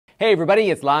Hey everybody,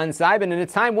 it's Lon.TV, and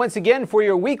it's time once again for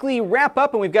your weekly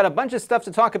wrap-up, and we've got a bunch of stuff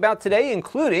to talk about today,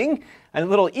 including a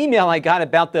little email I got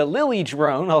about the Lily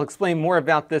drone. I'll explain more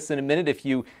about this in a minute if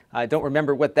you don't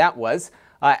remember what that was.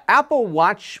 Apple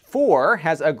Watch 4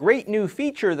 has a great new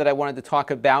feature that I wanted to talk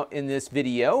about in this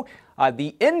video.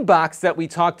 The inbox that we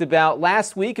talked about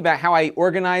last week about how I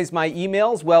organize my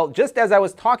emails, well, just as I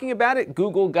was talking about it,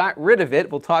 Google got rid of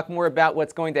it. We'll talk more about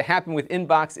what's going to happen with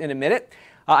inbox in a minute.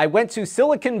 I went to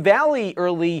Silicon Valley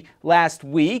early last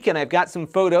week, and I've got some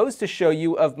photos to show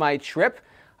you of my trip.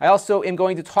 I also am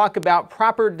going to talk about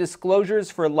proper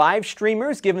disclosures for live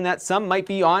streamers, given that some might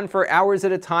be on for hours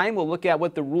at a time. We'll look at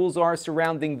what the rules are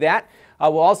surrounding that.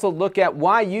 We'll also look at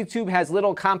why YouTube has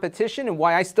little competition and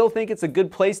why I still think it's a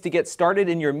good place to get started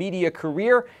in your media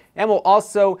career. And we'll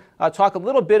also talk a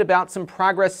little bit about some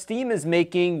progress Steam is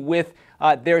making with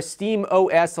their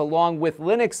SteamOS along with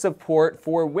Linux support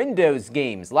for Windows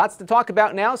games. Lots to talk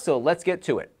about now, so let's get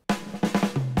to it.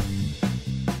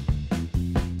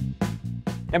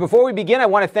 And before we begin, I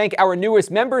want to thank our newest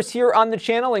members here on the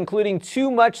channel, including Too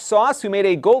Much Sauce, who made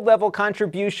a gold level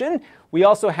contribution. We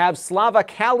also have Slava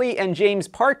Kali and James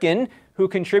Parkin, who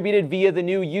contributed via the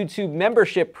new YouTube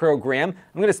membership program.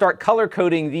 I'm going to start color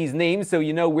coding these names so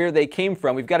you know where they came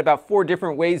from. We've got about 4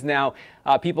 different ways now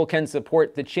people can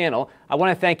support the channel. I want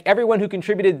to thank everyone who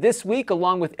contributed this week,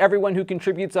 along with everyone who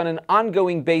contributes on an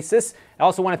ongoing basis. I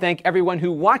also want to thank everyone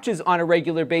who watches on a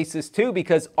regular basis too,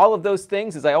 because all of those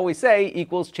things, as I always say,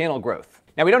 equals channel growth.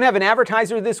 Now, we don't have an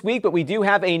advertiser this week, but we do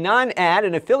have a non-ad,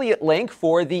 an affiliate link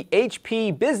for the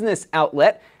HP Business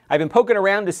Outlet. I've been poking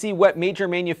around to see what major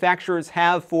manufacturers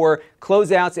have for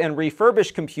closeouts and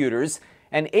refurbished computers,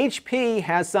 and HP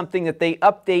has something that they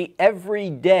update every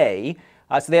day.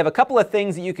 So they have a couple of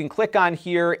things that you can click on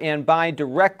here and buy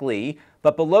directly,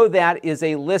 but below that is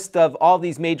a list of all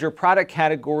these major product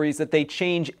categories that they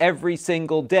change every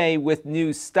single day with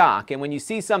new stock. And when you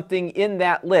see something in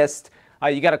that list,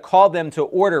 you got to call them to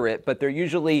order it, but they're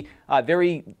usually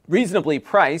very reasonably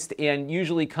priced and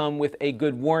usually come with a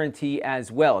good warranty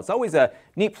as well. It's always a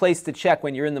neat place to check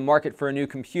when you're in the market for a new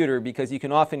computer, because you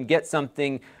can often get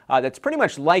something that's pretty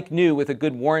much like new with a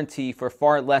good warranty for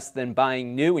far less than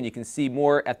buying new, and you can see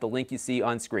more at the link you see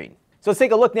on screen. So let's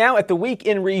take a look now at the week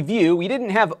in review. We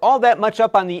didn't have all that much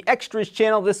up on the Extras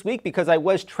channel this week because I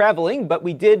was traveling, but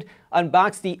we did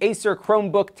unbox the Acer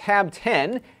Chromebook Tab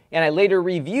 10. And I later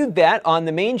reviewed that on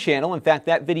the main channel. In fact,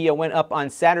 that video went up on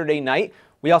Saturday night.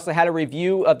 We also had a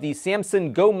review of the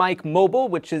Samsung Go Mic Mobile,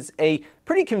 which is a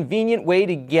pretty convenient way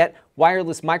to get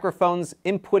wireless microphones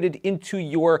inputted into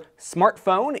your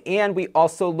smartphone. And we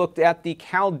also looked at the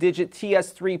CalDigit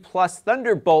TS3 Plus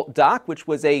Thunderbolt dock, which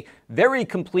was a very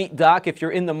complete dock if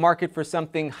you're in the market for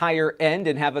something higher end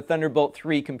and have a Thunderbolt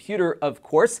 3 computer, of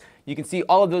course. You can see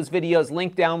all of those videos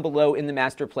linked down below in the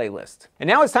master playlist. And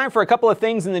now it's time for a couple of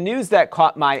things in the news that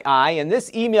caught my eye. And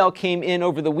this email came in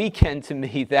over the weekend to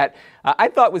me that I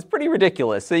thought was pretty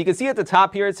ridiculous. So you can see at the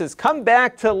top here, it says, "Come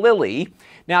back to Lily."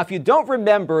 Now, if you don't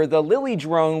remember, the Lily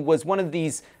drone was one of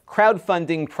these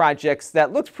crowdfunding projects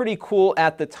that looked pretty cool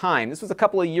at the time. This was a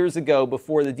couple of years ago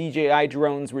before the DJI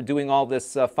drones were doing all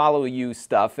this follow you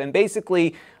stuff. And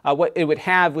basically what it would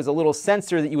have was a little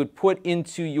sensor that you would put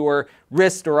into your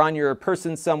wrist or on your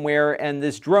person somewhere, and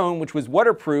this drone, which was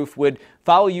waterproof, would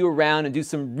follow you around and do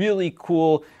some really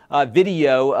cool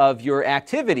video of your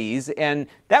activities. And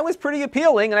that was pretty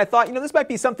appealing, and I thought, you know, this might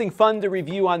be something fun to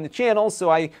review on the channel, so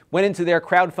I went into their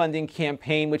crowdfunding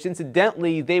campaign, which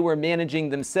incidentally they were managing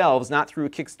themselves, not through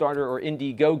Kickstarter or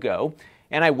Indiegogo.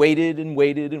 And I waited and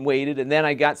waited and waited, and then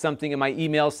I got something in my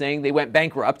email saying they went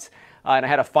bankrupt. And I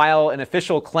had to file an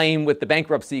official claim with the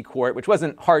bankruptcy court, which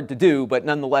wasn't hard to do, but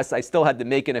nonetheless, I still had to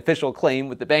make an official claim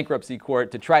with the bankruptcy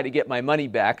court to try to get my money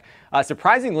back.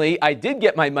 Surprisingly, I did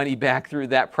get my money back through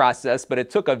that process, but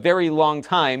it took a very long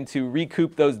time to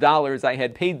recoup those dollars I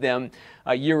had paid them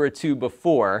a year or two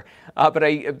before. But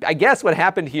I guess what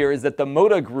happened here is that the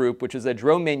Moda Group, which is a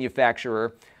drone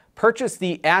manufacturer, purchased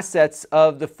the assets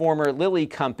of the former Lily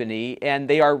company, and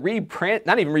they are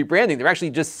not even rebranding, they're actually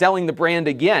just selling the brand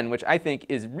again, which I think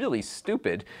is really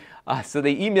stupid. So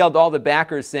they emailed all the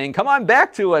backers saying, "Come on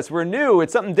back to us, we're new,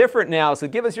 it's something different now, so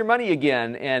give us your money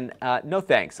again." And no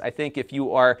thanks. I think if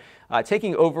you are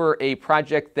taking over a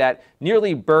project that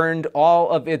nearly burned all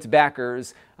of its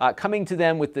backers, coming to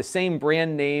them with the same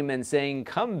brand name and saying,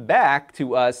 "Come back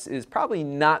to us," is probably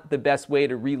not the best way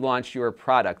to relaunch your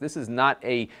product. This is not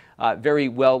a very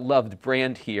well-loved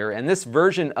brand here, and this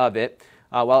version of it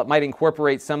while it might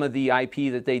incorporate some of the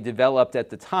IP that they developed at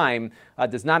the time,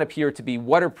 does not appear to be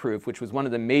waterproof, which was one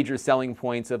of the major selling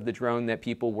points of the drone that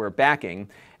people were backing.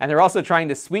 And they're also trying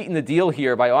to sweeten the deal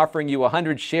here by offering you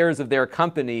 100 shares of their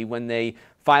company when they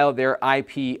file their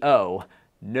IPO.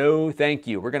 No, thank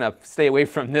you. We're going to stay away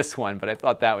from this one, but I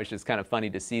thought that was just kind of funny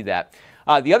to see that.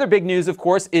 The other big news, of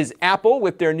course, is Apple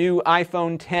with their new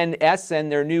iPhone XS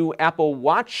and their new Apple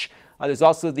Watch. There's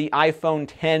also the iPhone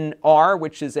XR,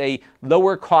 which is a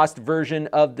lower cost version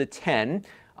of the 10.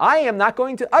 I am not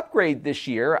going to upgrade this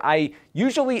year. I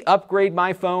usually upgrade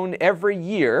my phone every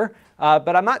year,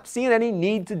 but I'm not seeing any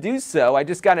need to do so. I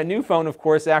just got a new phone, of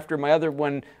course, after my other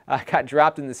one got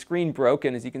dropped and the screen broke,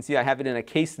 and as you can see, I have it in a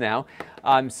case now.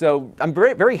 So I'm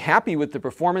very, very happy with the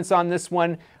performance on this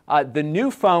one. The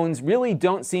new phones really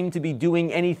don't seem to be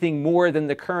doing anything more than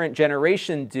the current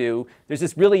generation do. There's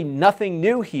just really nothing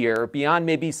new here beyond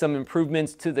maybe some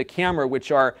improvements to the camera,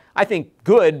 which are, I think,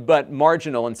 good but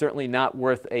marginal and certainly not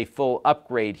worth a full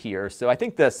upgrade here. So I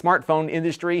think the smartphone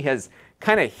industry has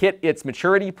kind of hit its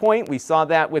maturity point. We saw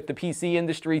that with the PC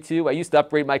industry too. I used to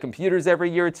upgrade my computers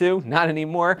every year or two, not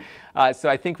anymore. So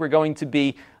I think we're going to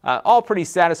be all pretty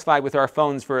satisfied with our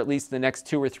phones for at least the next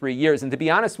 2 or 3 years. And to be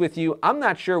honest with you, I'm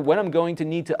not sure when I'm going to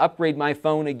need to upgrade my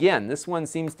phone again. This one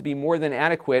seems to be more than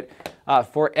adequate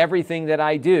for everything that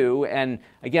I do. And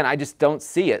again, I just don't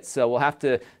see it. So we'll have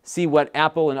to see what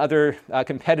Apple and other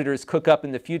competitors cook up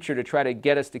in the future to try to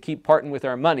get us to keep parting with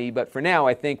our money. But for now,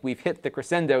 I think we've hit the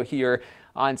crescendo here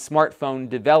on smartphone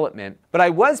development. But I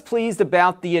was pleased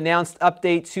about the announced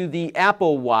update to the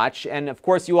Apple Watch. And of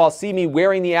course, you all see me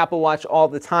wearing the Apple Watch all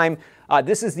the time.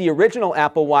 This is the original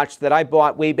Apple Watch that I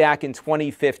bought way back in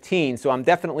 2015, so I'm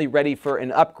definitely ready for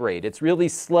an upgrade. It's really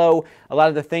slow. A lot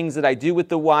of the things that I do with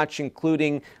the watch,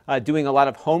 including doing a lot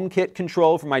of HomeKit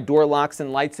control for my door locks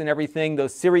and lights and everything,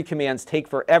 those Siri commands take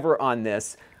forever on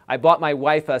this. I bought my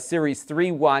wife a Series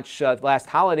 3 watch last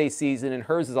holiday season, and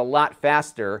hers is a lot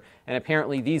faster, and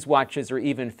apparently these watches are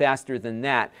even faster than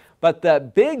that. But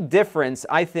the big difference,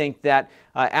 I think, that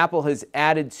Apple has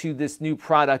added to this new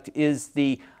product is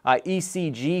the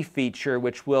ECG feature,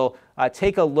 which will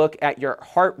take a look at your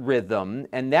heart rhythm,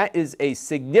 and that is a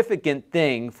significant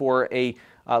thing for a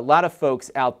lot of folks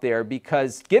out there,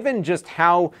 because given just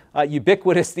how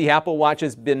ubiquitous the Apple Watch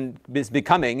is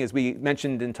becoming, as we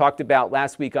mentioned and talked about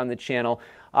last week on the channel,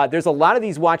 there's a lot of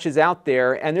these watches out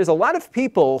there, and there's a lot of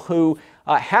people who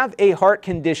have a heart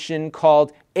condition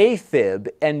called AFib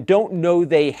and don't know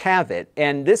they have it.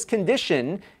 And this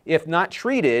condition, if not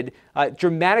treated,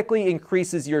 dramatically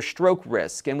increases your stroke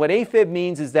risk. And what AFib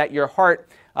means is that your heart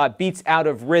beats out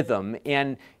of rhythm,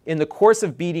 and in the course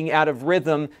of beating out of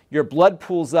rhythm, your blood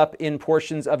pools up in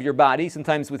portions of your body,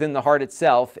 sometimes within the heart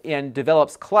itself, and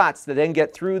develops clots that then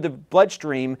get through the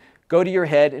bloodstream, go to your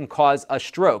head, and cause a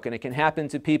stroke. And it can happen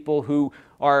to people who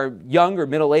are young or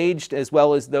middle-aged, as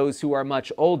well as those who are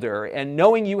much older. And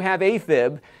knowing you have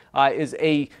AFib is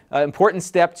an important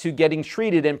step to getting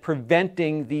treated and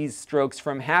preventing these strokes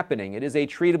from happening. It is a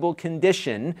treatable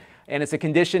condition, and it's a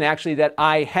condition actually that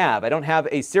I have. I don't have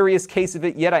a serious case of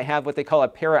it yet. I have what they call a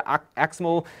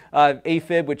paroxysmal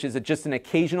AFib, which is just an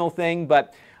occasional thing.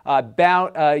 But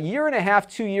about a year and a half,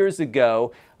 2 years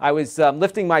ago, I was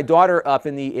lifting my daughter up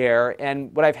in the air,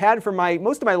 and what I've had for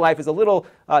most of my life is a little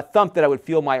thump that I would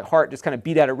feel my heart just kind of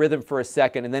beat out of rhythm for a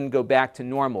second and then go back to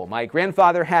normal. My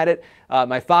grandfather had it,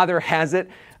 my father has it,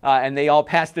 and they all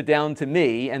passed it down to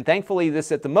me. And thankfully,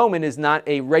 this at the moment is not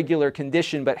a regular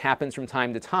condition, but happens from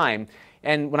time to time.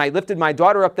 And when I lifted my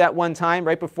daughter up that one time,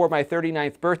 right before my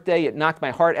 39th birthday, it knocked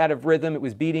my heart out of rhythm. It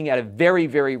was beating at a very,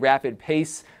 very rapid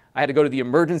pace. I had to go to the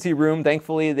emergency room.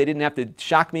 Thankfully, they didn't have to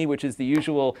shock me, which is the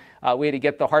usual way to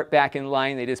get the heart back in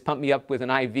line. They just pumped me up with an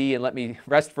IV and let me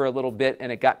rest for a little bit,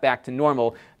 and it got back to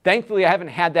normal. Thankfully, I haven't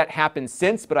had that happen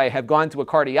since, but I have gone to a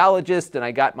cardiologist, and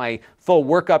I got my full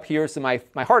workup here, so my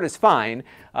heart is fine.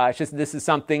 It's just this is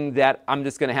something that I'm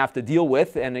just going to have to deal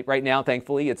with, and right now,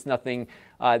 thankfully, it's nothing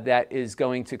that is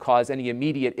going to cause any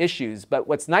immediate issues. But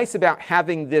what's nice about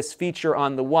having this feature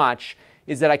on the watch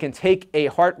is that I can take a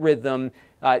heart rhythm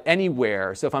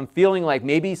anywhere. So if I'm feeling like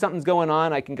maybe something's going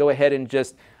on, I can go ahead and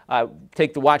just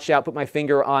take the watch out, put my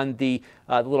finger on the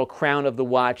little crown of the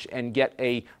watch, and get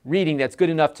a reading that's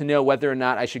good enough to know whether or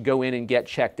not I should go in and get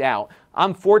checked out.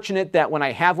 I'm fortunate that when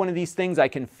I have one of these things, I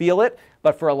can feel it.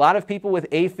 But for a lot of people with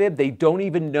AFib, they don't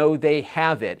even know they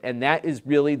have it. And that is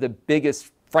really the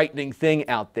biggest frightening thing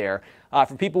out there.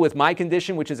 For people with my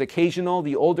condition, which is occasional,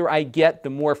 the older I get, the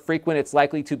more frequent it's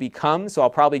likely to become. So I'll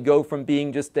probably go from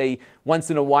being just a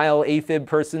once-in-a-while AFib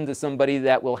person to somebody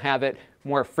that will have it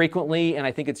more frequently. And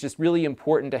I think it's just really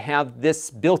important to have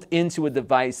this built into a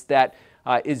device that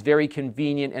is very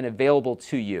convenient and available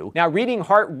to you. Now, reading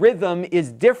heart rhythm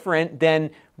is different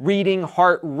than reading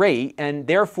heart rate, and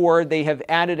therefore they have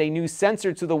added a new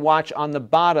sensor to the watch on the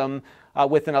bottom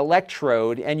with an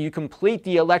electrode, and you complete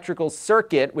the electrical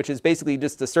circuit, which is basically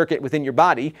just a circuit within your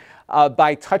body,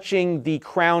 by touching the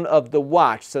crown of the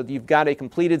watch. So you've got a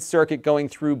completed circuit going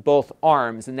through both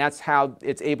arms, and that's how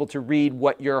it's able to read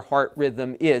what your heart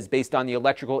rhythm is based on the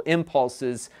electrical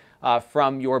impulses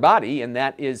from your body, and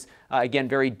that is, again,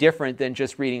 very different than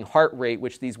just reading heart rate,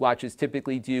 which these watches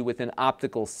typically do with an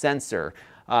optical sensor.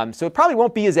 So it probably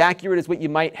won't be as accurate as what you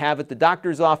might have at the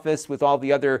doctor's office with all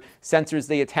the other sensors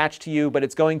they attach to you, but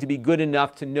it's going to be good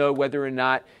enough to know whether or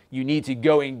not you need to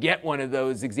go and get one of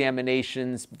those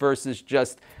examinations versus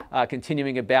just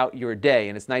continuing about your day,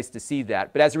 and it's nice to see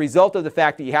that. But as a result of the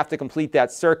fact that you have to complete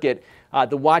that circuit,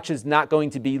 the watch is not going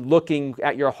to be looking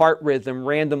at your heart rhythm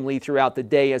randomly throughout the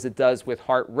day as it does with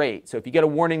heart rate. So if you get a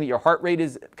warning that your heart rate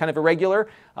is kind of irregular,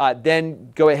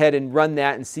 then go ahead and run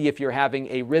that and see if you're having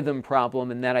a rhythm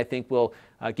problem, and that I think will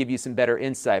give you some better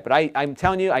insight. But I'm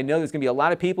telling you, I know there's going to be a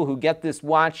lot of people who get this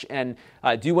watch and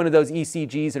do one of those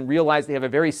ECGs and realize they have a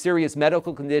very serious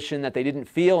medical condition that they didn't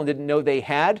feel and didn't know they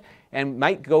had, and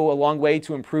might go a long way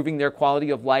to improving their quality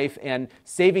of life and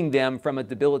saving them from a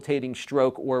debilitating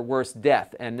stroke or worse,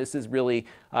 death. And this is really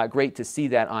great to see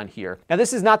that on here. Now,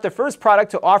 this is not the first product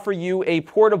to offer you a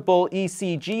portable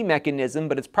ECG mechanism,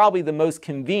 but it's probably the most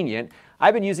convenient.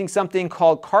 I've been using something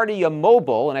called Kardia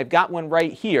Mobile, and I've got one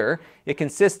right here. It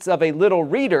consists of a little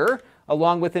reader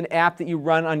along with an app that you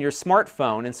run on your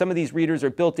smartphone. And some of these readers are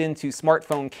built into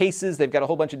smartphone cases. They've got a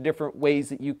whole bunch of different ways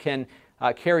that you can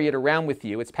carry it around with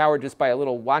you. It's powered just by a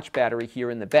little watch battery here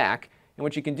in the back. And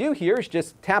what you can do here is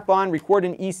just tap on record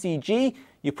an ECG.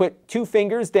 You put 2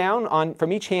 fingers down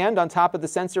from each hand on top of the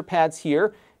sensor pads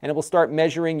here, and it will start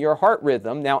measuring your heart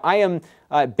rhythm. Now, I am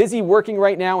busy working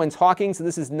right now and talking, so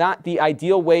this is not the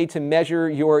ideal way to measure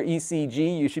your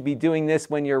ECG. You should be doing this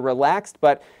when you're relaxed,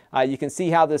 but you can see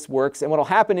how this works. And what will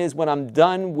happen is when I'm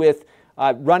done with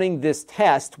running this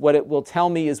test, what it will tell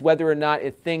me is whether or not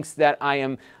it thinks that I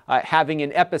am having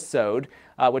an episode,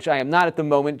 which I am not at the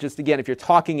moment. Just again, if you're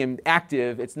talking and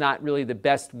active, it's not really the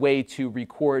best way to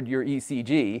record your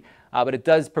ECG, but it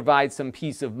does provide some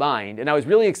peace of mind. And I was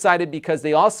really excited because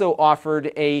they also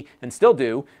offered and still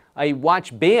do, a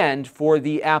watch band for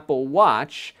the Apple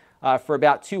Watch for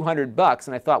about $200,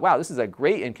 and I thought, wow, this is a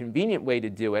great and convenient way to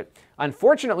do it.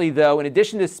 Unfortunately, though, in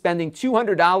addition to spending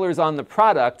 $200 on the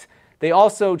product, they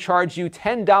also charge you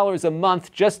 $10 a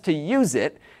month just to use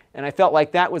it, and I felt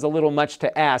like that was a little much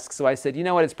to ask, so I said, you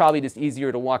know what, it's probably just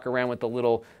easier to walk around with the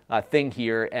little thing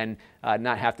here and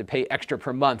not have to pay extra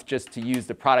per month just to use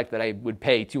the product that I would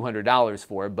pay $200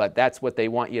 for, but that's what they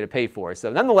want you to pay for.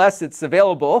 So nonetheless, it's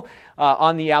available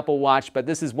on the Apple Watch, but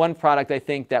this is one product I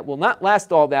think that will not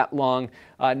last all that long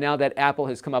now that Apple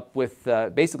has come up with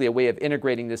basically a way of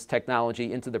integrating this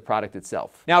technology into the product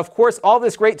itself. Now, of course, all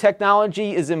this great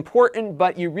technology is important,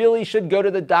 but you really should go to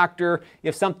the doctor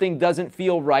if something doesn't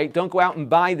feel right. Don't go out and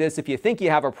buy this if you think you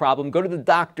have a problem. Go to the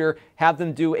doctor, have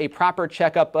them do a proper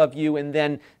checkup of you, and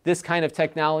then this kind of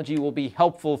technology will be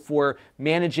helpful for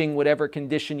managing whatever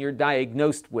condition you're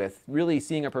diagnosed with. Really,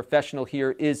 seeing a professional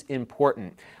here is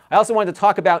important. I also wanted to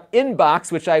talk about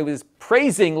Inbox, which I was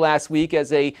praising last week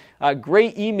as a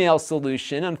great email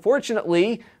solution.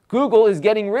 Unfortunately, Google is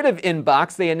getting rid of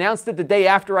Inbox. They announced it the day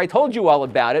after I told you all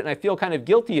about it, and I feel kind of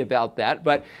guilty about that.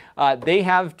 But they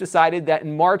have decided that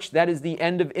in March, that is the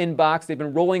end of Inbox. They've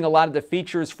been rolling a lot of the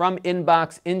features from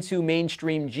Inbox into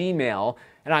mainstream Gmail.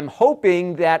 And I'm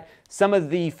hoping that some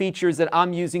of the features that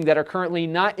I'm using that are currently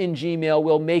not in Gmail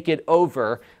will make it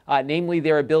over, namely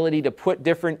their ability to put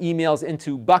different emails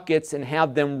into buckets and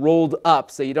have them rolled up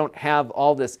so you don't have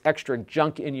all this extra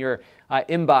junk in your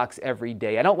inbox every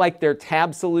day. I don't like their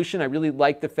tab solution. I really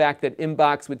like the fact that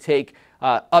Inbox would take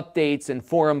updates and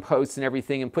forum posts and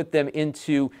everything and put them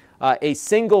into a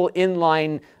single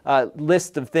inline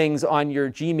list of things on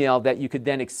your Gmail that you could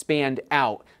then expand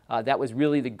out. That was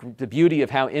really the beauty of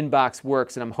how Inbox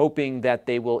works, and I'm hoping that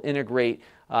they will integrate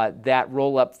that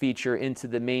roll-up feature into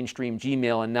the mainstream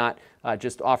Gmail and not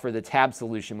just offer the tab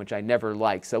solution, which I never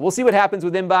like. So we'll see what happens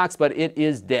with Inbox, but it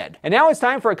is dead. And now it's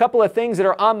time for a couple of things that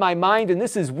are on my mind, and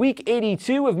this is week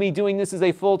 82 of me doing this as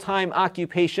a full-time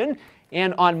occupation.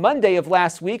 And on Monday of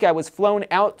last week, I was flown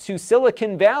out to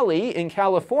Silicon Valley in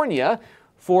California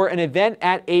for an event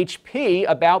at HP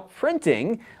about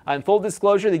printing. In full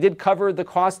disclosure, they did cover the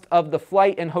cost of the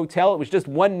flight and hotel. It was just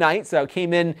one night, so I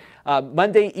came in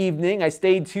Monday evening. I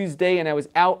stayed Tuesday, and I was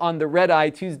out on the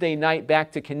red-eye Tuesday night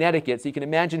back to Connecticut, so you can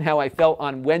imagine how I felt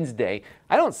on Wednesday.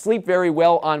 I don't sleep very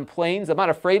well on planes. I'm not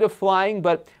afraid of flying,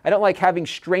 but I don't like having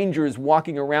strangers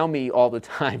walking around me all the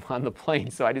time on the plane,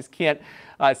 so I just can't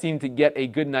seem to get a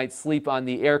good night's sleep on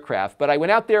the aircraft. But I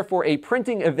went out there for a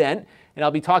printing event, and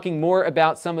I'll be talking more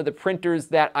about some of the printers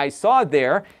that I saw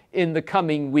there in the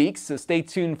coming weeks, so stay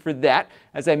tuned for that.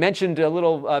 As I mentioned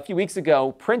a few weeks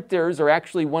ago, printers are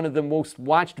actually one of the most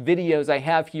watched videos I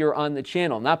have here on the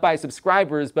channel, not by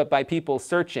subscribers, but by people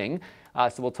searching.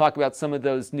 So we'll talk about some of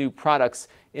those new products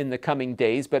in the coming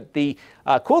days. But the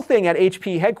cool thing at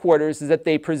HP headquarters is that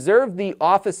they preserved the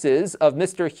offices of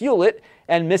Mr. Hewlett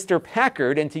and Mr.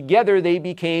 Packard, and together they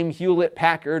became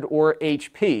Hewlett-Packard, or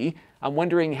HP. I'm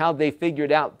wondering how they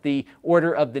figured out the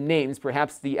order of the names.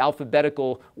 Perhaps the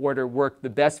alphabetical order worked the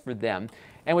best for them.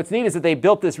 And what's neat is that they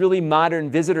built this really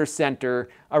modern visitor center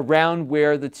around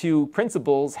where the two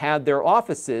principals had their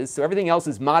offices. So everything else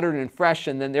is modern and fresh,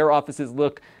 and then their offices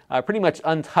look pretty much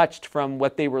untouched from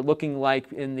what they were looking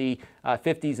like in the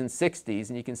 50s and 60s.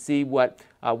 And you can see what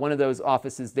one of those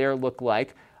offices there looked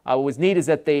like. What was neat is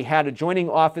that they had adjoining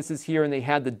offices here, and they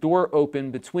had the door open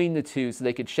between the two so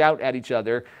they could shout at each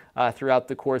other throughout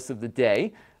the course of the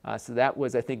day. So that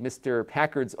was, I think, Mr.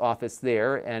 Packard's office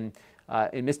there. And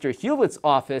in Mr. Hewlett's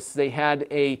office, they had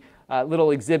a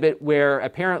little exhibit where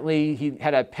apparently he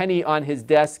had a penny on his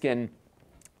desk, and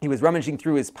he was rummaging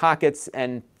through his pockets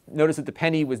and noticed that the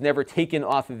penny was never taken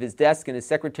off of his desk, and his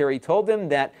secretary told him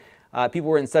that people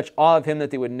were in such awe of him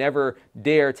that they would never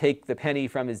dare take the penny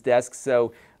from his desk.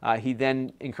 So he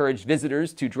then encouraged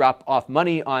visitors to drop off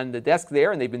money on the desk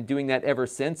there, and they've been doing that ever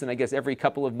since. And I guess every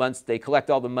couple of months they collect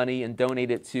all the money and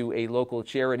donate it to a local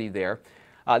charity there.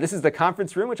 This is the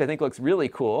conference room, which I think looks really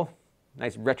cool.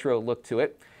 Nice retro look to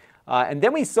it. And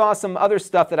then we saw some other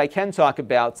stuff that I can talk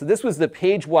about. So this was the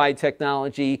page-wide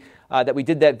technology that we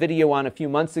did that video on a few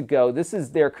months ago. This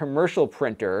is their commercial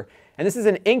printer. And this is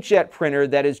an inkjet printer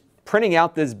that is printing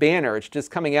out this banner. It's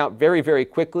just coming out very, very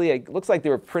quickly. It looks like they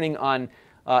were printing on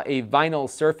a vinyl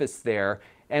surface there.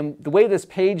 And the way this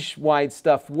page-wide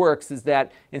stuff works is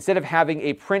that instead of having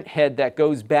a print head that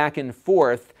goes back and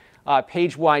forth,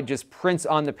 page-wide just prints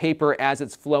on the paper as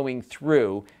it's flowing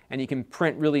through. And you can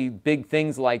print really big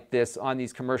things like this on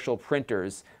these commercial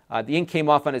printers. The ink came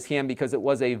off on his hand because it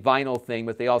was a vinyl thing,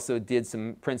 but they also did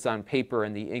some prints on paper,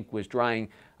 and the ink was drying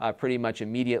pretty much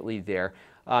immediately there.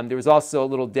 There was also a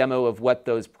little demo of what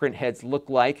those print heads look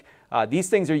like. These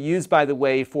things are used, by the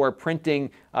way, for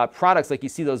printing products, like you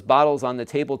see those bottles on the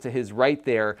table to his right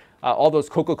there. All those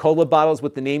Coca-Cola bottles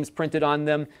with the names printed on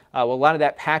them. Well, a lot of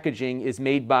that packaging is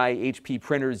made by HP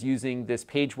printers using this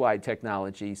page-wide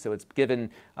technology. So it's given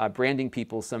branding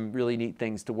people some really neat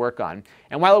things to work on.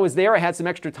 And while I was there, I had some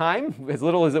extra time, as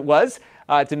little as it was,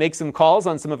 to make some calls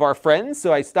on some of our friends.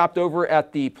 So I stopped over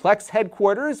at the Plex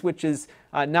headquarters, which is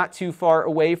not too far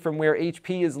away from where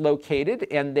HP is located.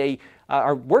 And they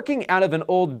are working out of an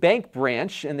old bank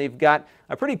branch, and they've got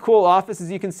a pretty cool office, as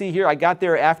you can see here. I got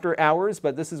there after hours,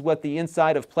 but this is what the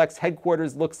inside of Plex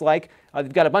headquarters looks like.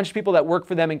 They've got a bunch of people that work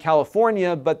for them in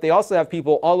California, but they also have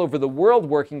people all over the world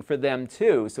working for them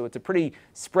too. So it's a pretty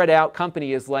spread out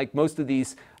company, as like most of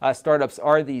these startups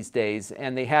are these days.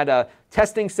 And they had a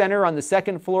testing center on the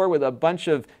second floor with a bunch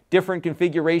of different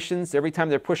configurations. Every time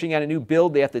they're pushing out a new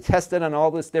build, they have to test it on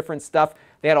all this different stuff.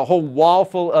 They had a whole wall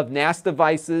full of NAS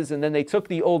devices, and then they took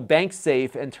the old bank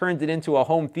safe and turned it into a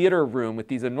home theater room with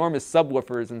these enormous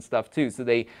subwoofers and stuff too. So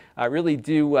they really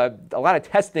do a lot of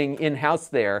testing in-house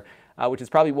there, which is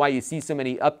probably why you see so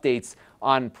many updates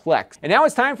on Plex. And now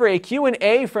it's time for a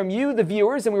Q&A from you, the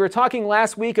viewers. And we were talking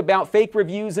last week about fake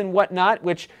reviews and whatnot,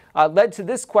 which led to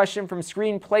this question from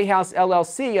Screen Playhouse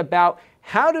LLC about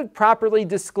how to properly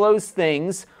disclose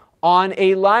things on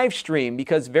a live stream,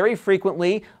 because very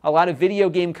frequently a lot of video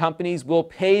game companies will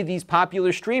pay these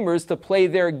popular streamers to play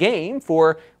their game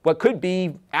for what could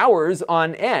be hours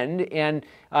on end. And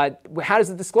how does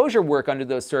the disclosure work under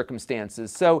those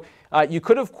circumstances? So you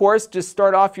could, of course, just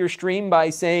start off your stream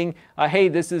by saying, hey,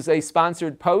 this is a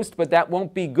sponsored post, but that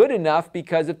won't be good enough,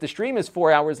 because if the stream is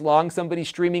 4 hours long, somebody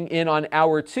streaming in on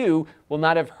hour 2 will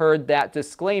not have heard that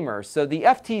disclaimer. So the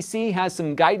FTC has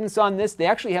some guidance on this. They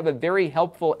actually have a very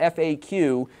helpful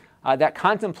FAQ that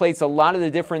contemplates a lot of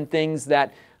the different things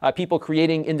that people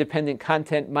creating independent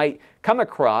content might come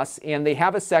across, and they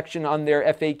have a section on their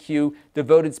FAQ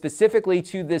devoted specifically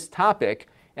to this topic,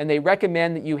 and they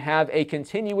recommend that you have a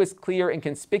continuous, clear, and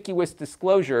conspicuous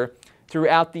disclosure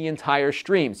throughout the entire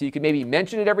stream. So you can maybe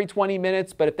mention it every 20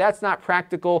 minutes, but if that's not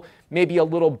practical, maybe a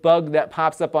little bug that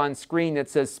pops up on screen that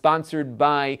says sponsored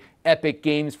by Epic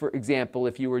Games, for example,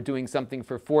 if you were doing something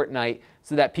for Fortnite,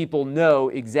 so that people know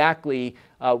exactly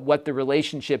what the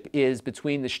relationship is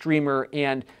between the streamer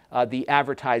and the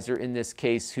advertiser, in this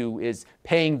case, who is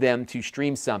paying them to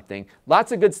stream something.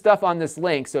 Lots of good stuff on this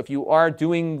link, so if you are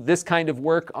doing this kind of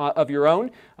work of your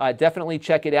own, definitely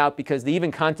check it out, because they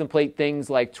even contemplate things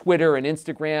like Twitter and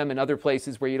Instagram and other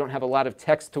places where you don't have a lot of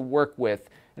text to work with,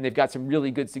 and they've got some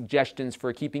really good suggestions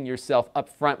for keeping yourself up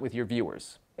front with your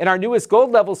viewers. And our newest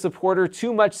gold level supporter,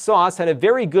 Too Much Sauce, had a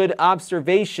very good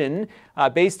observation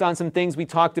based on some things we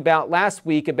talked about last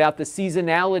week about the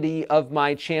seasonality of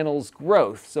my channel's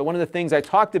growth. So one of the things I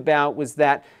talked about was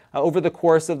that over the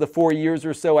course of the 4 years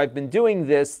or so I've been doing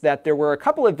this, that there were a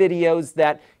couple of videos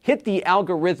that hit the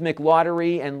algorithmic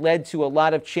lottery and led to a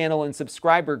lot of channel and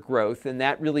subscriber growth, and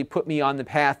that really put me on the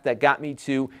path that got me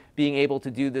to being able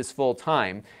to do this full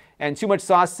time. And Too Much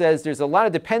Sauce says there's a lot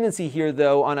of dependency here,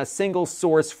 though, on a single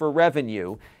source for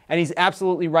revenue. And he's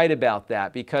absolutely right about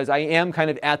that, because I am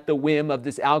kind of at the whim of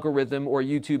this algorithm, or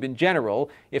YouTube in general.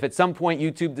 If at some point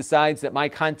YouTube decides that my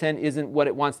content isn't what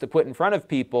it wants to put in front of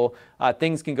people,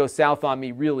 things can go south on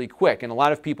me really quick. And a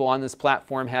lot of people on this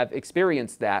platform have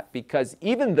experienced that, because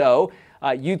even though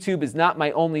YouTube is not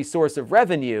my only source of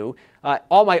revenue,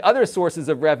 all my other sources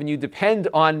of revenue depend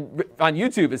on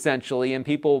YouTube, essentially, and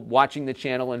people watching the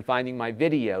channel and finding my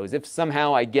videos. If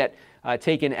somehow I get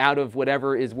taken out of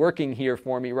whatever is working here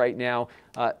for me right now,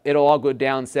 it'll all go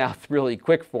down south really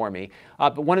quick for me.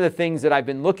 But one of the things that I've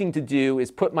been looking to do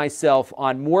is put myself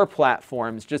on more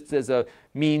platforms, just as a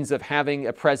means of having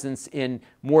a presence in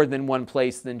more than one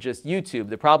place than just YouTube.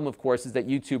 The problem, of course, is that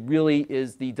YouTube really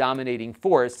is the dominating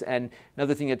force. And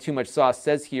another thing that Too Much Sauce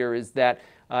says here is that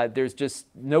there's just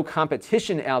no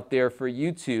competition out there for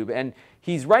YouTube. And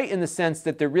he's right in the sense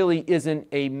that there really isn't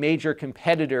a major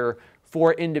competitor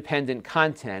for independent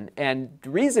content. And the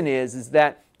reason is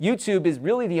that YouTube is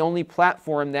really the only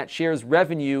platform that shares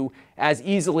revenue as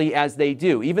easily as they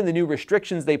do. Even the new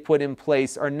restrictions they put in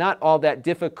place are not all that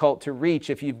difficult to reach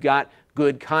if you've got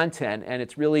good content, and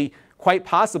it's really quite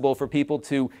possible for people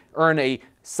to earn a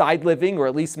side living, or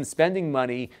at least some spending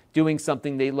money, doing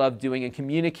something they love doing and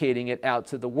communicating it out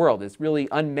to the world. It's really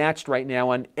unmatched right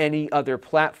now on any other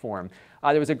platform.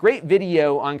 There was a great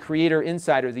video on Creator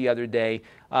Insider the other day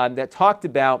that talked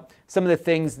about some of the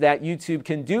things that YouTube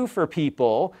can do for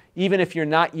people, even if you're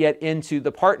not yet into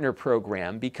the partner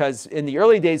program. Because in the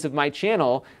early days of my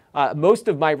channel, most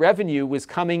of my revenue was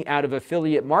coming out of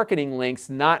affiliate marketing links,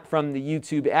 not from the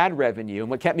YouTube ad revenue. And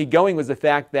what kept me going was the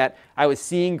fact that I was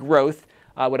seeing growth.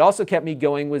 What also kept me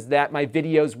going was that my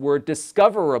videos were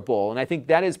discoverable. And I think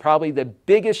that is probably the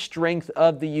biggest strength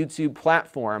of the YouTube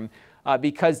platform,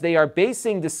 because they are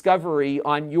basing discovery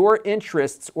on your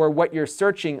interests or what you're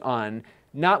searching on,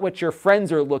 not what your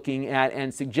friends are looking at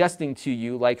and suggesting to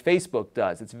you like Facebook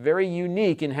does. It's very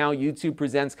unique in how YouTube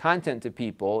presents content to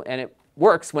people, and it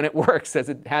works when it works, as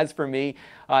it has for me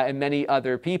and many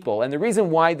other people. And the reason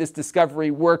why this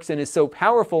discovery works and is so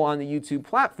powerful on the YouTube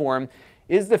platform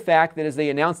is the fact that, as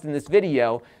they announced in this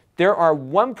video, there are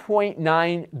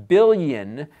 1.9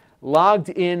 billion logged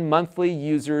in monthly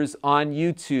users on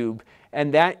YouTube.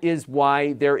 And that is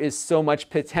why there is so much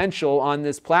potential on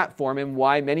this platform, and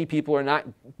why many people are not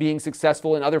being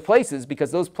successful in other places,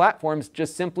 because those platforms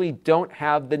just simply don't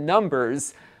have the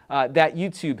numbers that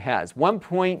YouTube has.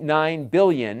 1.9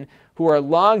 billion who are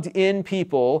logged in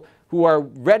people who are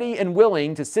ready and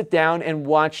willing to sit down and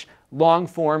watch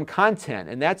long-form content.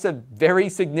 And that's a very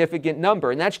significant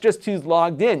number. And that's just who's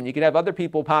logged in. You could have other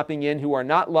people popping in who are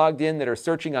not logged in, that are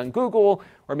searching on Google,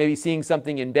 or maybe seeing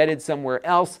something embedded somewhere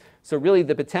else. So really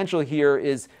the potential here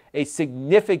is a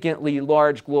significantly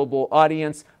large global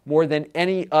audience, more than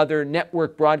any other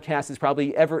network broadcast has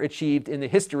probably ever achieved in the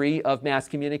history of mass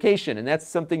communication. And that's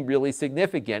something really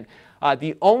significant.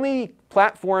 The only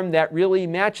platform that really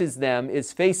matches them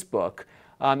is Facebook.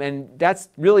 And that's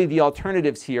really the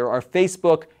alternatives here are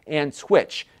Facebook and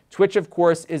Twitch. Twitch, of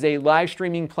course, is a live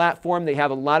streaming platform. They have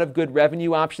a lot of good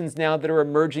revenue options now that are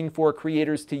emerging for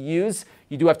creators to use.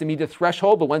 You do have to meet a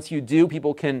threshold, but once you do,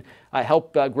 people can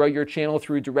help grow your channel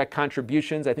through direct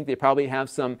contributions. I think they probably have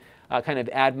some kind of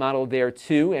ad model there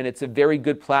too, and it's a very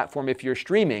good platform if you're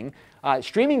streaming.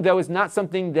 Streaming, though, is not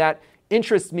something that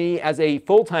interests me as a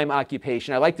full-time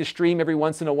occupation. I like to stream every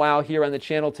once in a while here on the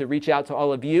channel to reach out to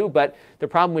all of you, but the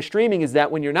problem with streaming is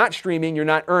that when you're not streaming, you're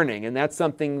not earning, and that's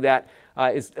something that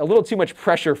is a little too much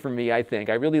pressure for me, I think.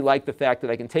 I really like the fact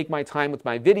that I can take my time with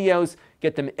my videos,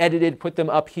 get them edited, put them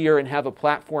up here, and have a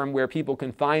platform where people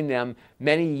can find them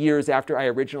many years after I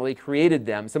originally created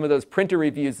them. Some of those printer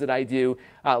reviews that I do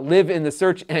live in the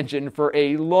search engine for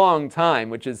a long time,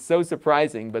 which is so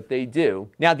surprising, but they do.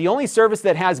 Now, the only service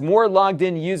that has more logged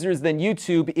in users than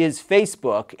YouTube is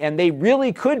Facebook, and they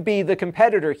really could be the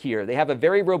competitor here. They have a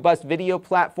very robust video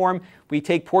platform. We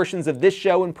take portions of this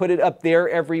show and put it up there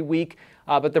every week.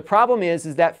 But the problem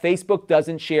is that Facebook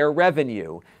doesn't share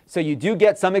revenue. So you do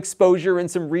get some exposure and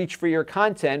some reach for your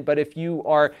content, but if you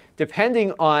are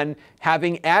depending on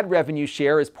having ad revenue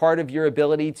share as part of your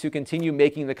ability to continue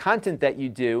making the content that you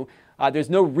do,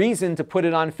 there's no reason to put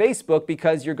it on Facebook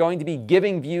because you're going to be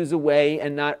giving views away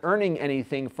and not earning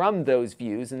anything from those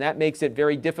views. And that makes it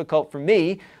very difficult for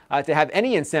me to have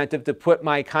any incentive to put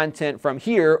my content from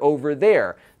here over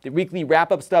there. The weekly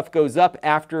wrap-up stuff goes up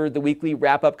after the weekly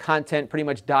wrap-up content pretty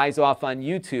much dies off on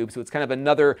YouTube. So it's kind of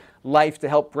another life to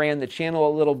help brand the channel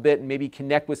a little bit and maybe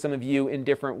connect with some of you in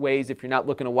different ways if you're not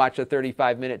looking to watch a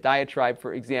 35-minute diatribe,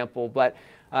 for example. But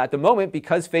at the moment,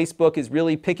 because Facebook is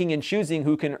really picking and choosing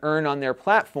who can earn on their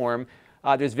platform,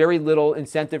 there's very little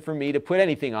incentive for me to put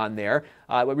anything on there.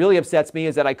 What really upsets me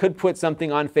is that I could put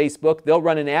something on Facebook, they'll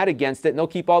run an ad against it, and they'll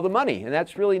keep all the money. And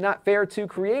that's really not fair to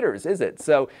creators, is it?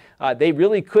 So they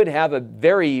really could have a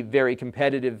very, very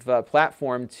competitive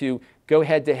platform to go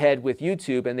head-to-head with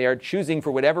YouTube, and they are choosing,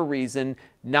 for whatever reason,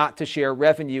 not to share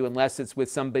revenue unless it's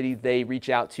with somebody they reach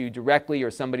out to directly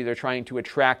or somebody they're trying to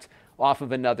attract off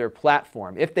of another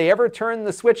platform. If they ever turned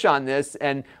the switch on this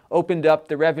and opened up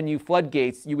the revenue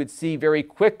floodgates, you would see very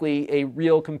quickly a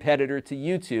real competitor to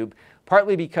YouTube,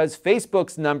 partly because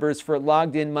Facebook's numbers for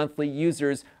logged in monthly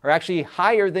users are actually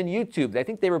higher than YouTube. I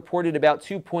think they reported about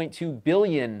 2.2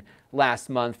 billion last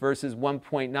month versus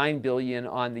 1.9 billion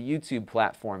on the YouTube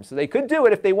platform. So they could do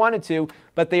it if they wanted to,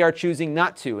 but they are choosing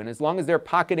not to. And as long as they're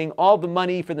pocketing all the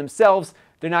money for themselves,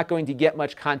 they're not going to get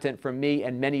much content from me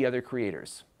and many other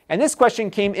creators. And this question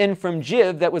came in from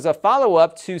Jiv that was a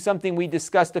follow-up to something we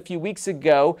discussed a few weeks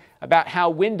ago about how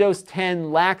Windows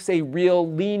 10 lacks a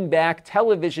real lean-back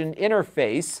television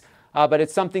interface, but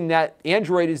it's something that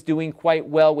Android is doing quite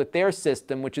well with their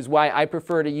system, which is why I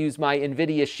prefer to use my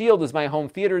NVIDIA Shield as my home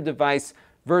theater device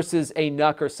versus a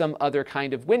NUC or some other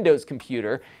kind of Windows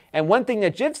computer. And one thing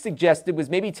that Jiv suggested was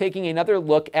maybe taking another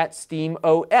look at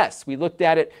SteamOS. We looked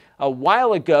at it a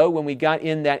while ago when we got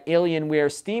in that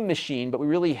Alienware Steam machine, but we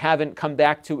really haven't come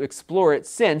back to explore it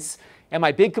since. And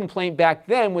my big complaint back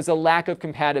then was a lack of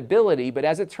compatibility. But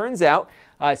as it turns out,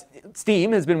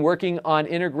 Steam has been working on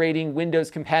integrating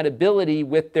Windows compatibility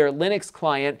with their Linux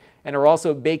client and are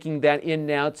also baking that in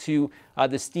now to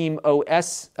the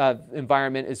SteamOS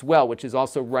environment as well, which is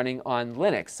also running on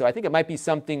Linux. So I think it might be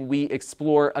something we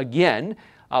explore again.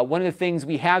 One of the things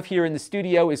we have here in the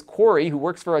studio is Corey, who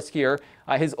works for us here.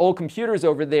 His old computer's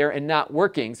over there and not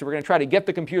working. So we're going to try to get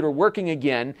the computer working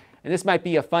again. And this might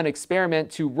be a fun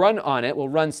experiment to run on it. We'll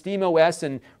run SteamOS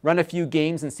and run a few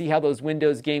games and see how those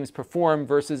Windows games perform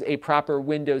versus a proper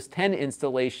Windows 10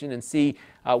 installation and see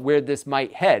where this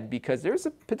might head, because there's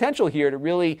a potential here to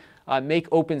really make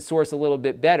open source a little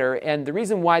bit better. And the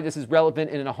reason why this is relevant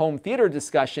in a home theater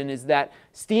discussion is that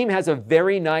Steam has a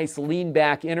very nice lean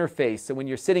back interface. So when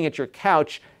you're sitting at your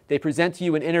couch, they present to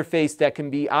you an interface that can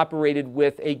be operated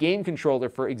with a game controller,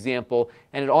 for example,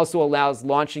 and it also allows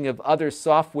launching of other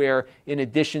software in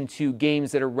addition to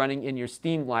games that are running in your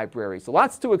Steam library. So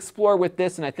lots to explore with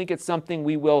this, and I think it's something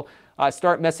we will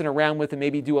start messing around with and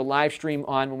maybe do a live stream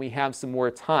on when we have some more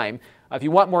time. If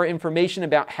you want more information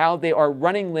about how they are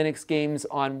running Linux games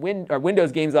on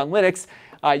Windows games on Linux,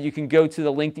 you can go to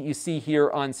the link that you see here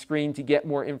on screen to get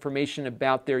more information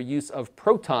about their use of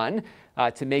Proton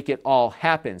to make it all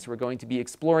happen. So we're going to be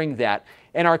exploring that.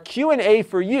 And our Q&A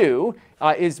for you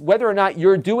is whether or not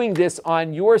you're doing this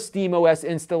on your SteamOS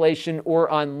installation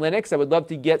or on Linux. I would love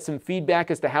to get some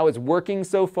feedback as to how it's working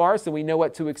so far so we know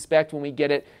what to expect when we get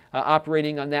it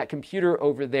operating on that computer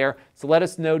over there. So let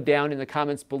us know down in the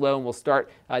comments below, and we'll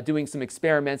start doing some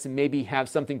experiments and maybe have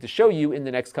something to show you in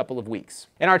the next couple of weeks.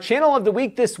 And our channel of the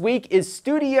week this week is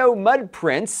Studio Mud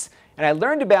Prints. And I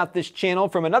learned about this channel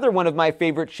from another one of my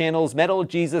favorite channels, Metal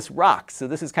Jesus Rocks. So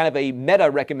this is kind of a meta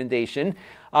recommendation.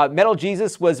 Metal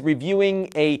Jesus was reviewing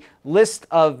a list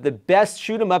of the best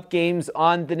shoot-'em-up games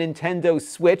on the Nintendo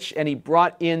Switch, and he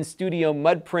brought in Studio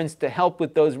Mud Prints to help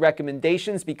with those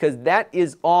recommendations, because that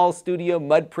is all Studio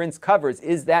Mud Prints covers,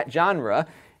 is that genre.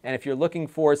 And if you're looking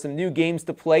for some new games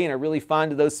to play and are really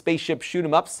fond of those spaceship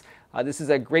shoot-'em-ups, this is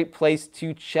a great place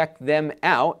to check them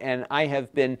out. And I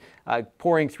have been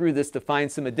pouring through this to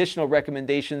find some additional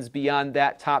recommendations beyond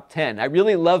that top 10. I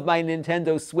really love my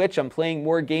Nintendo Switch. I'm playing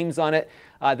more games on it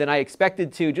than I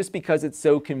expected to, just because it's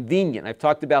so convenient. I've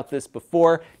talked about this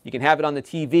before. You can have it on the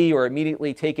TV or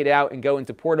immediately take it out and go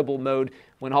into portable mode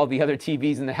when all the other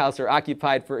TVs in the house are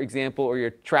occupied, for example, or you're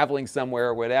traveling somewhere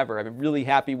or whatever. I'm really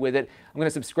happy with it. I'm going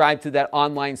to subscribe to that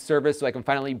online service so I can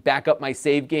finally back up my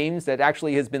save games. That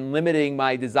actually has been limiting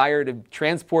my desire to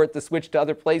transport the Switch to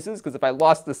other places, because if I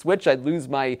lost the Switch, I'd lose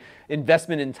my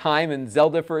investment in time in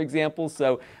Zelda, for example.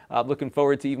 So I'm looking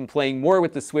forward to even playing more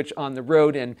with the Switch on the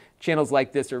road, and channels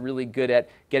like this are really good at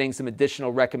getting some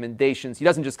additional recommendations. He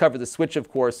doesn't just cover the Switch,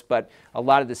 of course, but a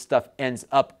lot of this stuff ends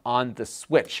up on the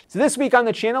Switch. So this week on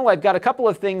the channel, I've got a couple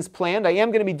of things planned. I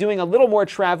am going to be doing a little more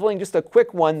traveling, just a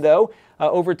quick one though,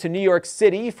 over to New York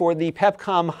City for the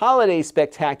Pepcom Holiday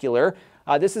Spectacular.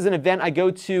 This is an event I go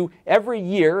to every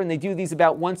year, and they do these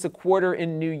about once a quarter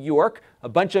in New York. A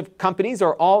bunch of companies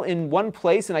are all in one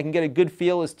place, and I can get a good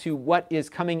feel as to what is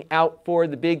coming out for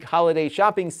the big holiday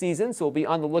shopping season. So we'll be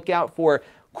on the lookout for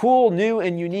cool, new,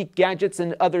 and unique gadgets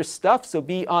and other stuff. So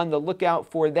be on the lookout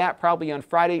for that probably on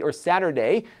Friday or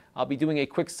Saturday. I'll be doing a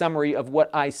quick summary of what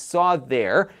I saw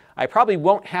there. I probably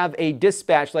won't have a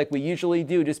dispatch like we usually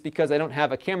do, just because I don't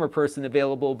have a camera person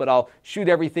available, but I'll shoot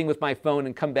everything with my phone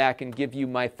and come back and give you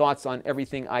my thoughts on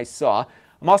everything I saw.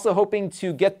 I'm also hoping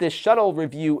to get this shuttle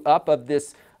review up of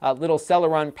this little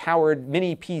Celeron-powered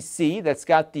mini PC that's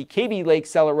got the Kaby Lake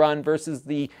Celeron versus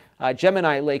the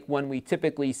Gemini Lake one we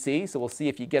typically see. So we'll see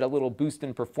if you get a little boost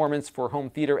in performance for home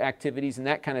theater activities and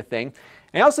that kind of thing.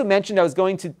 And I also mentioned I was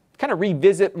going to kind of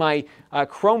revisit my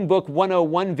Chromebook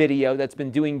 101 video that's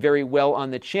been doing very well on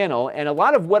the channel. And a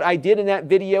lot of what I did in that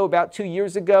video about 2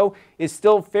 years ago is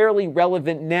still fairly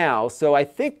relevant now. So I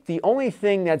think the only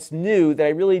thing that's new that I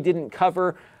really didn't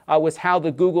cover was how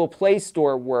the Google Play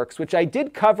Store works, which I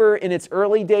did cover in its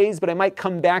early days, but I might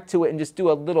come back to it and just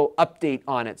do a little update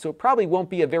on it. So it probably won't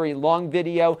be a very long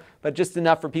video, but just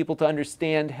enough for people to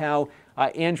understand how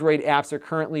Android apps are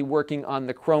currently working on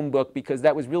the Chromebook, because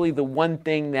that was really the one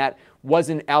thing that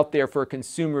wasn't out there for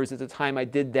consumers at the time I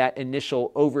did that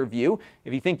initial overview.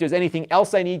 If you think there's anything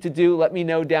else I need to do, let me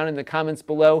know down in the comments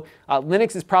below.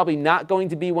 Linux is probably not going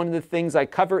to be one of the things I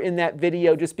cover in that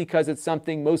video, just because it's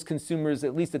something most consumers,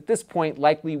 at least at this point,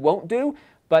 likely won't do.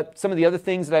 But some of the other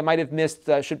things that I might have missed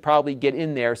should probably get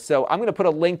in there. So I'm going to put a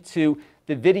link to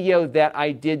the video that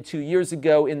I did 2 years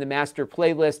ago in the master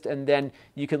playlist, and then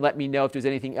you can let me know if there's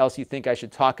anything else you think I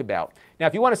should talk about. Now,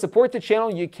 if you want to support the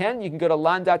channel, you can. You can go to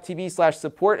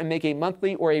Lon.TV/support and make a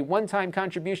monthly or a one-time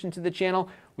contribution to the channel.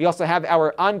 We also have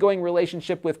our ongoing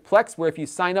relationship with Plex, where if you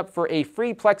sign up for a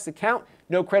free Plex account,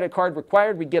 no credit card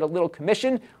required, we get a little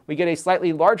commission. We get a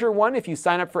slightly larger one if you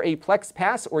sign up for a Plex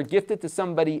Pass or gift it to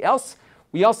somebody else.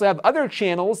 We also have other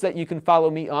channels that you can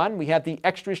follow me on. We have the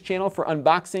Extras channel for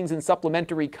unboxings and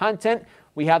supplementary content.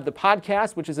 We have the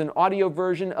podcast, which is an audio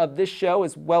version of this show,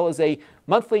 as well as a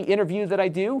monthly interview that I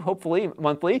do, hopefully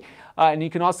monthly. And you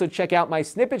can also check out my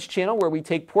Snippets channel, where we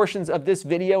take portions of this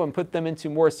video and put them into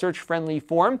more search-friendly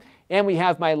form. And we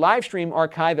have my live stream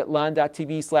archive at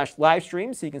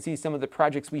Lon.TV/livestreams, so you can see some of the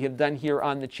projects we have done here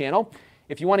on the channel.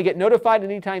 If you want to get notified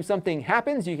anytime something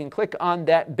happens, you can click on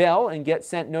that bell and get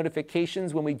sent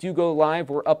notifications when we do go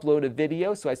live or upload a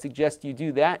video. So I suggest you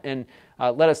do that, and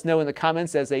let us know in the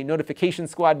comments as a Notification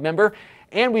Squad member.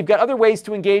 And we've got other ways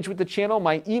to engage with the channel.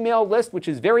 My email list, which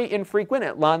is very infrequent,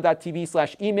 at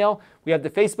Lon.TV/email. We have the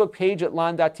Facebook page at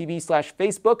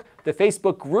Lon.TV/Facebook. The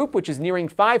Facebook group, which is nearing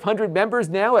 500 members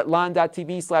now, at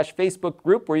Lon.TV/Facebook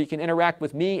group, where you can interact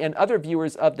with me and other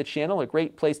viewers of the channel. A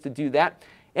great place to do that.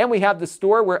 And we have the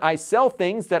store, where I sell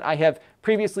things that I have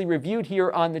previously reviewed here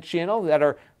on the channel that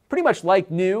are pretty much like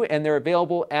new, and they're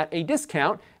available at a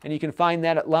discount. And you can find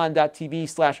that at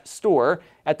Lon.TV/store.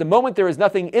 At the moment, there is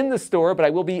nothing in the store, but I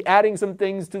will be adding some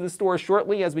things to the store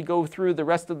shortly as we go through the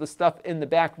rest of the stuff in the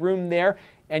back room there.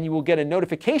 And you will get a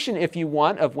notification, if you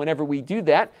want, of whenever we do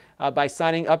that by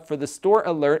signing up for the store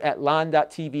alert at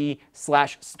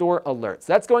Lon.TV/store alert.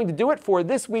 So that's going to do it for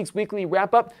this week's weekly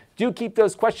wrap-up. Do keep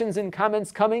those questions and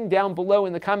comments coming down below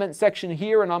in the comment section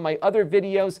here and on my other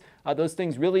videos. Those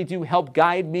things really do help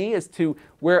guide me as to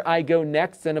where I go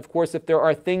next. And of course, if there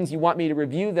are things you want me to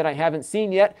review that I haven't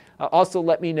seen yet, also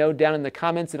let me know down in the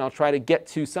comments, and I'll try to get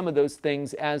to some of those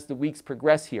things as the weeks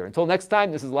progress here. Until next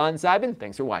time, this is Lon Seibman.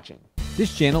 Thanks for watching.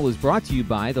 This channel is brought to you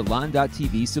by the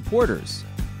Lon.TV supporters,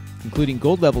 including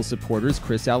gold level supporters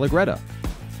Chris Allegretta,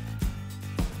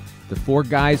 the Four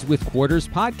Guys with Quarters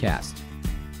podcast,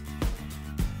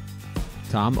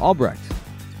 Tom Albrecht,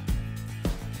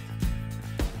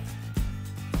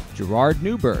 Gerard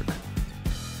Newberg,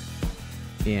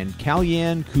 and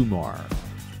Kalyan Kumar.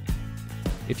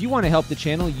 If you want to help the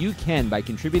channel, you can by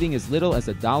contributing as little as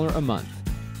 $1 a month.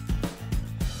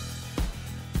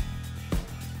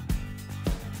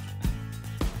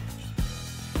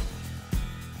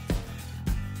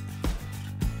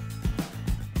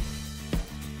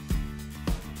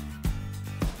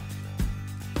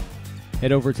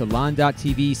 Head over to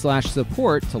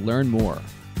Lon.TV/support to learn more.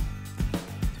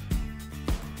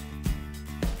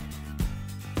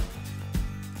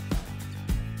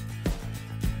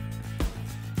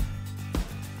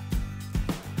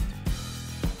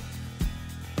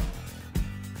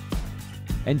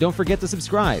 And don't forget to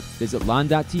subscribe. Visit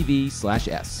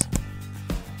Lon.TV/s.